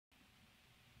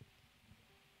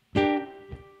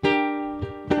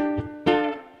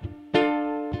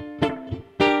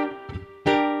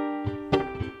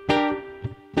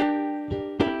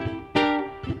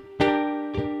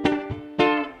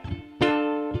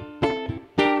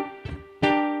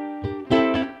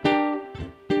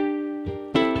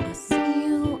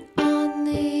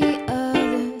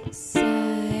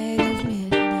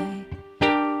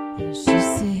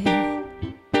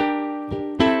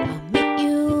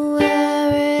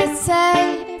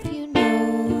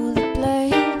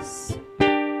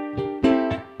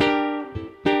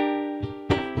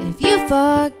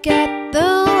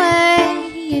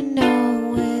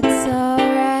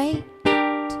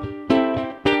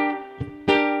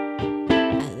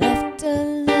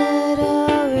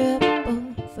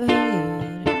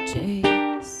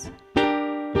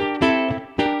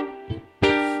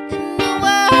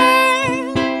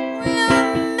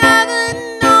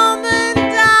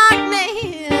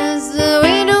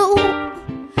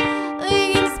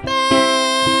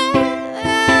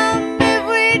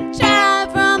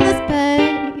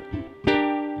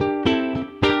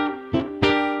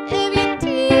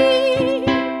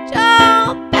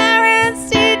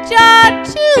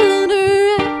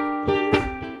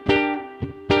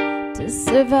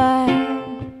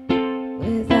survive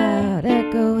without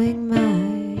echoing my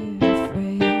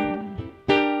refrain.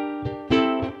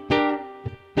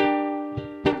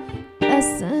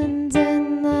 Lessons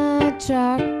in the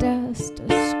chalk dust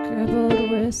of scribbled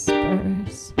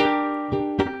whispers.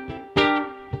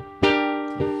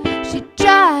 She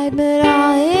tried, but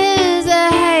all is a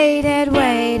hated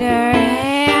waiter.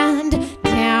 Hand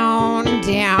down,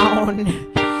 down.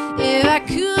 If I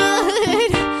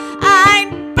could, I'd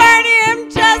burn him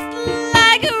just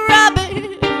like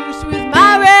rubbish with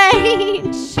my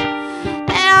rage. And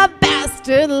a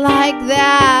bastard like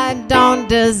that don't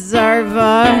deserve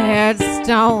a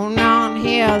headstone on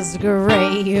his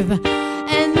grave.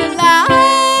 And the lies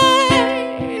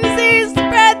he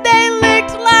spread, they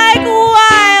licked like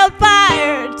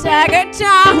wildfire, tiger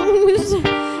tongues,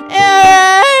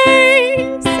 erasing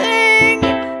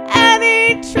any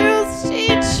truth she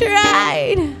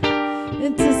tried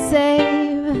to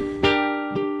save.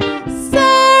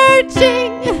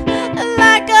 Searching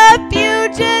like a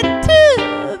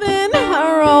fugitive in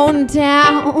her own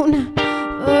town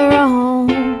for a home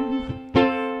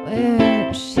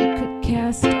where she could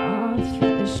cast off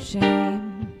the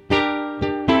shame.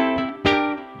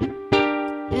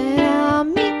 And I'll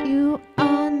meet you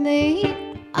on the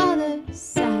other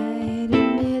side of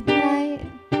midnight,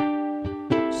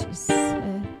 she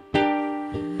said.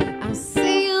 I'll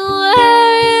see you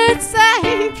where it's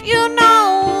safe, you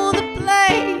know the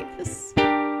place.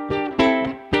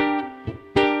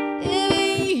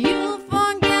 If you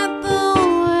forget the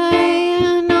way,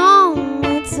 you know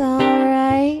it's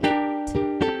alright.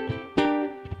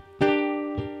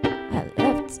 I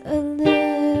left a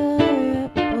little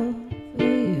ripple for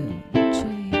you to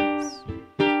chase.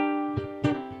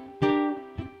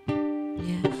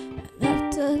 Yeah, I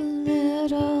left a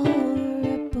little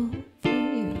ripple for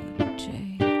you to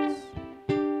chase.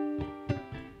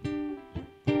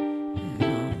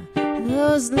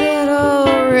 Those little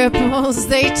ripples,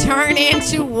 they turn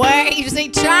into waves, they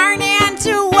turn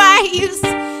into waves.